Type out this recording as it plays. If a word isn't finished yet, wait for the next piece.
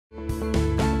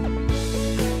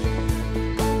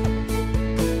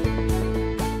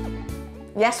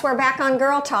Yes, we're back on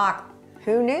Girl Talk.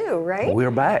 Who knew, right? We're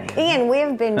back. Ian, we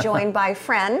have been joined by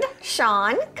friend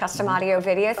Sean, Custom Audio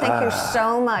Video. Thank you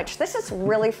so much. This is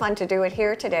really fun to do it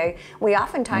here today. We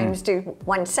oftentimes do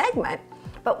one segment,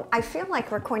 but I feel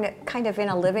like we're kind of in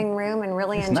a living room and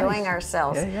really enjoying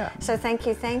ourselves. Yeah. So thank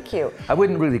you, thank you. I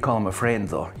wouldn't really call him a friend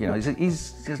though. You know,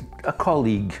 he's just a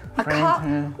colleague.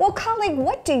 Well, colleague,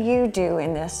 what do you do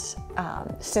in this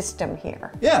system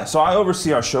here? Yeah, so I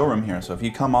oversee our showroom here. So if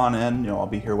you come on in, I'll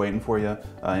be here waiting for you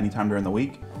anytime during the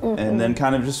week. And then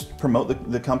kind of just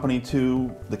promote the company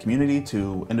to the community,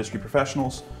 to industry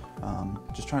professionals.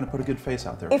 Just trying to put a good face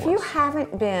out there. If you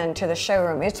haven't been to the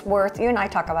showroom, it's worth, you and I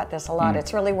talk about this a lot,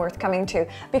 it's really worth coming to,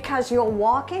 because you'll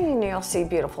walk in and you'll see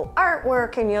beautiful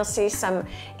artwork and you'll see some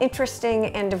interesting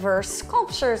and diverse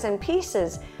sculptures and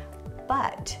pieces,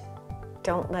 but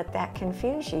don't let that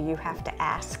confuse you. You have to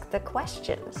ask the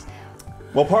questions.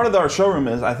 Well, part of our showroom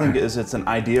it's an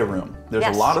idea room.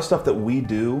 There's a lot of stuff that we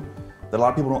do that a lot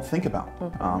of people don't think about.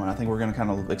 And I think we're going to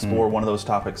kind of explore one of those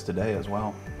topics today as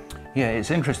well. Yeah,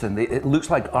 it's interesting. It looks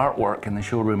like artwork in the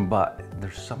showroom, but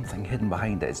there's something hidden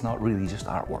behind it. It's not really just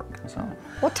artwork. So.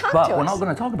 Well, talk to us. But we're not going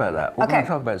to talk about that. We're going to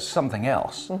talk about something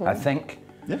else, I think.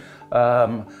 Yeah.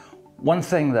 One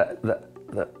thing that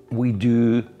we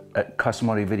do at Custom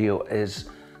Audio Video is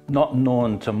not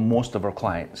known to most of our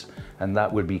clients, and that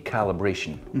would be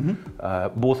calibration.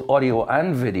 Both audio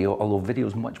and video, although video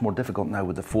is much more difficult now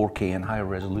with the 4K and higher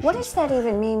resolution. What does that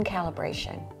even mean,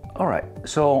 calibration? All right,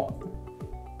 so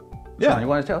Sean, you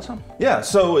want to tell us something? Yeah,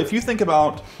 so if you think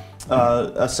about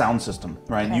a sound system,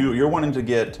 right? Okay. You're wanting to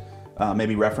get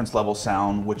maybe reference level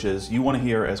sound, which is you want to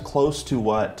hear as close to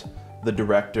what the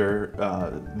director,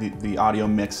 the audio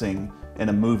mixing in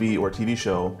a movie or TV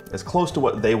show, as close to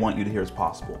what they want you to hear as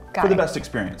possible for the best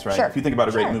experience, right? Sure. If you think about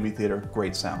a great movie theater,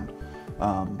 great sound.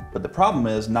 But the problem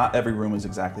is not every room is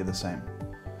exactly the same.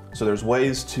 So there's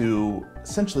ways to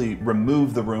essentially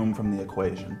remove the room from the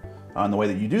equation. And the way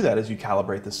that you do that is you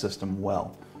calibrate the system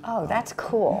well. Oh, that's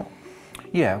cool.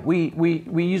 Yeah, we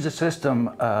use a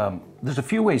system, there's a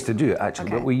few ways to do it actually,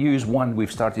 but we use one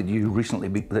we've started to use recently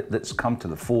that's come to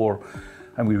the fore,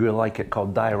 and we really like it,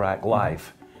 called Dirac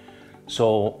Live.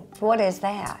 So what is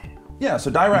that? Yeah, so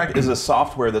Dirac is a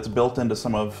software that's built into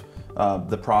some of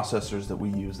the processors that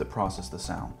we use that process the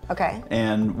sound. Okay.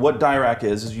 And what Dirac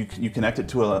is you connect it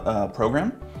to a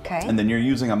program, and then you're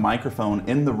using a microphone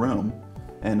in the room,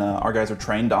 and our guys are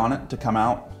trained on it to come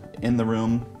out in the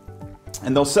room,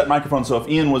 and they'll set microphones. So if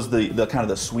Ian was the kind of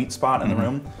the sweet spot in the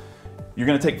room, you're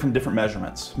going to take from different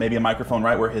measurements. Maybe a microphone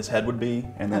right where his head would be,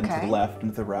 and then to the left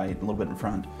and to the right, a little bit in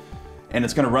front. And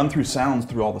it's going to run through sounds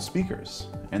through all the speakers,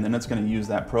 and then it's going to use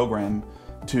that program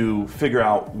to figure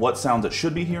out what sounds it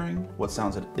should be hearing, what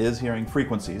sounds it is hearing,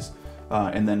 frequencies,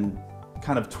 and then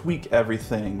kind of tweak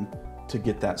everything to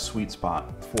get that sweet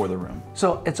spot for the room.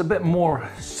 So it's a bit more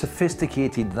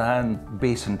sophisticated than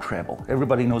bass and treble.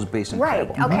 Everybody knows bass and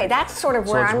treble. Right, okay, that's sort of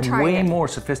where I'm trying to... So it's way more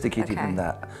sophisticated than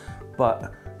that.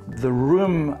 But the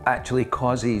room actually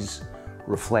causes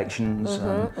reflections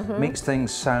and makes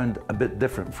things sound a bit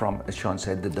different from, as Sean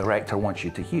said, the director wants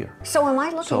you to hear. So am I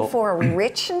looking for a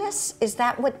richness? Is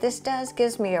that what this does?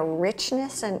 Gives me a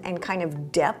richness and kind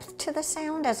of depth to the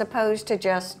sound, as opposed to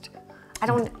just... I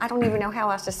don't even know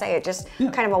how else to say it, just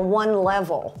kind of a one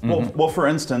level. Well, for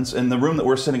instance, in the room that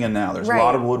we're sitting in now, there's a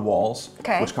lot of wood walls,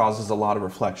 which causes a lot of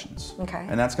reflections.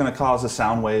 And that's going to cause the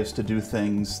sound waves to do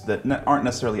things that aren't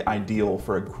necessarily ideal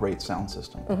for a great sound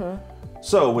system.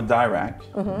 So with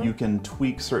Dirac, you can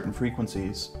tweak certain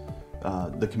frequencies.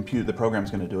 The program's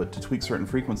going to do it to tweak certain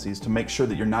frequencies to make sure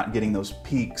that you're not getting those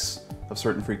peaks of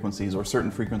certain frequencies, or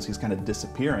certain frequencies kind of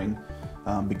disappearing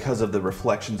because of the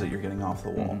reflections that you're getting off the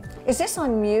wall. Is this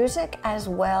on music as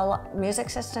well, music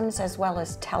systems as well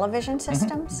as television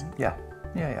systems?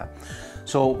 Yeah.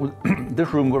 So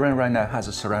this room we're in right now has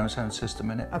a surround sound system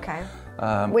in it. Okay.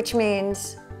 Which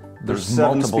means? There's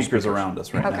 7 speakers around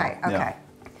us right now. Okay.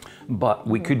 But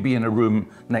we could be in a room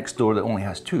next door that only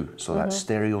has 2, so that's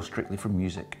stereo strictly for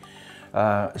music.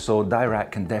 So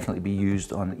Dirac can definitely be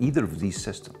used on either of these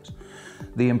systems.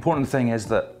 The important thing is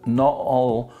that not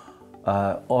all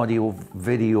audio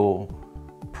video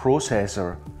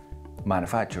processor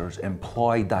manufacturers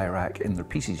employ Dirac in their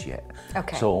pieces yet.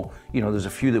 So, there's a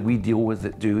few that we deal with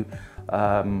that do.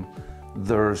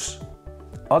 There's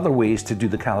other ways to do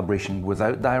the calibration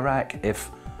without Dirac if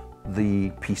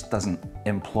the piece doesn't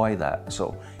employ that.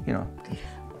 So,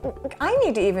 I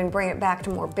need to even bring it back to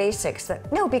more basics.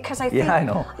 Because I think... Yeah, I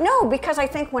know. No, because I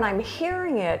think when I'm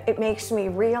hearing it, it makes me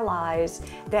realize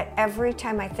that every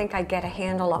time I think I get a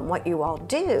handle on what you all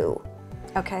do,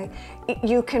 Okay,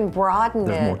 you can broaden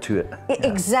There's more to it.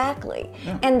 Exactly.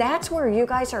 Yeah. And that's where you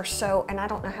guys are so, and I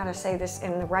don't know how to say this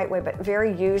in the right way, but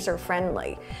very user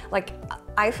friendly. Like,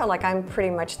 I feel like I'm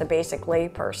pretty much the basic lay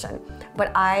person,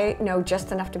 but I know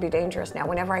just enough to be dangerous now.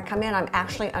 Whenever I come in, I'm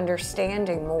actually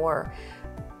understanding more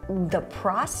the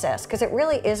process, because it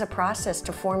really is a process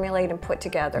to formulate and put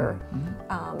together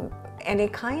any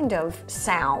kind of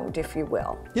sound, if you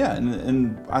will. Yeah,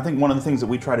 and I think one of the things that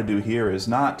we try to do here is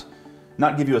not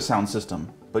give you a sound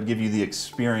system, but give you the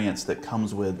experience that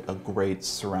comes with a great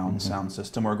surround sound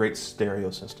system or a great stereo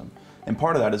system. And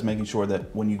part of that is making sure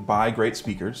that when you buy great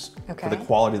speakers for the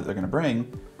quality that they're going to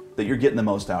bring, that you're getting the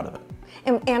most out of it.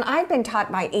 And I've been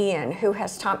taught by Iain, who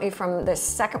has taught me from the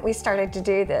second we started to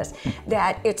do this,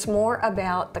 that it's more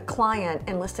about the client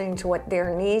and listening to what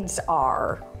their needs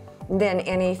are than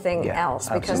anything else.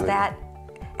 Because that,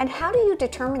 and how do you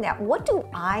determine that? What do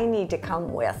I need to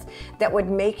come with that would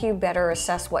make you better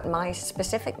assess what my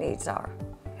specific needs are?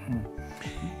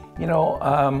 You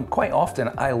know, quite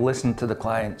often I listen to the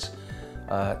clients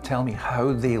tell me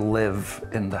how they live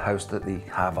in the house that they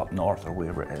have up north or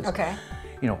wherever it is. Okay.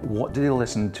 You know, what do they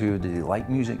listen to? Do they like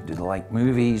music? Do they like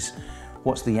movies?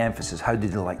 What's the emphasis? How do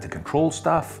they like to control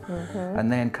stuff?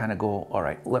 And then kind of go, all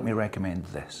right, let me recommend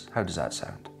this. How does that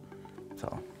sound?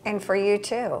 So. And for you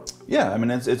too. Yeah, I mean,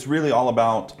 it's really all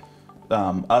about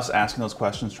us asking those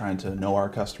questions, trying to know our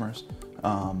customers.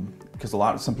 Because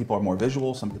some people are more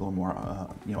visual, some people are more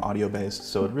you know, audio based.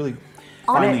 So it really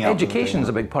finding out. Education is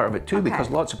a big part of it too, because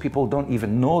lots of people don't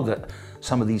even know that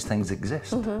some of these things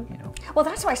exist. You know. Well,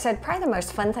 that's why I said probably the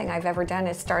most fun thing I've ever done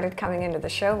is started coming into the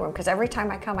showroom, because every time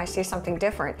I come, I see something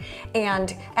different.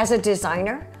 And as a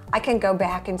designer, I can go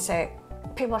back and say,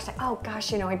 people are saying, oh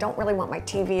gosh, you know, I don't really want my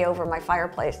TV over my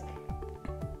fireplace.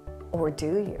 Or do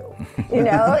you? You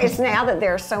know, it's now that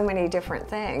there are so many different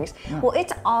things. Well,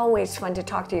 it's always fun to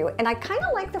talk to you. And I kind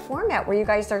of like the format where you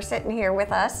guys are sitting here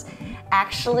with us,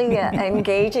 actually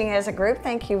engaging as a group.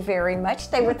 Thank you very much.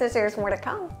 Stay with us, there's more to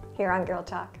come here on Girl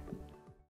Talk.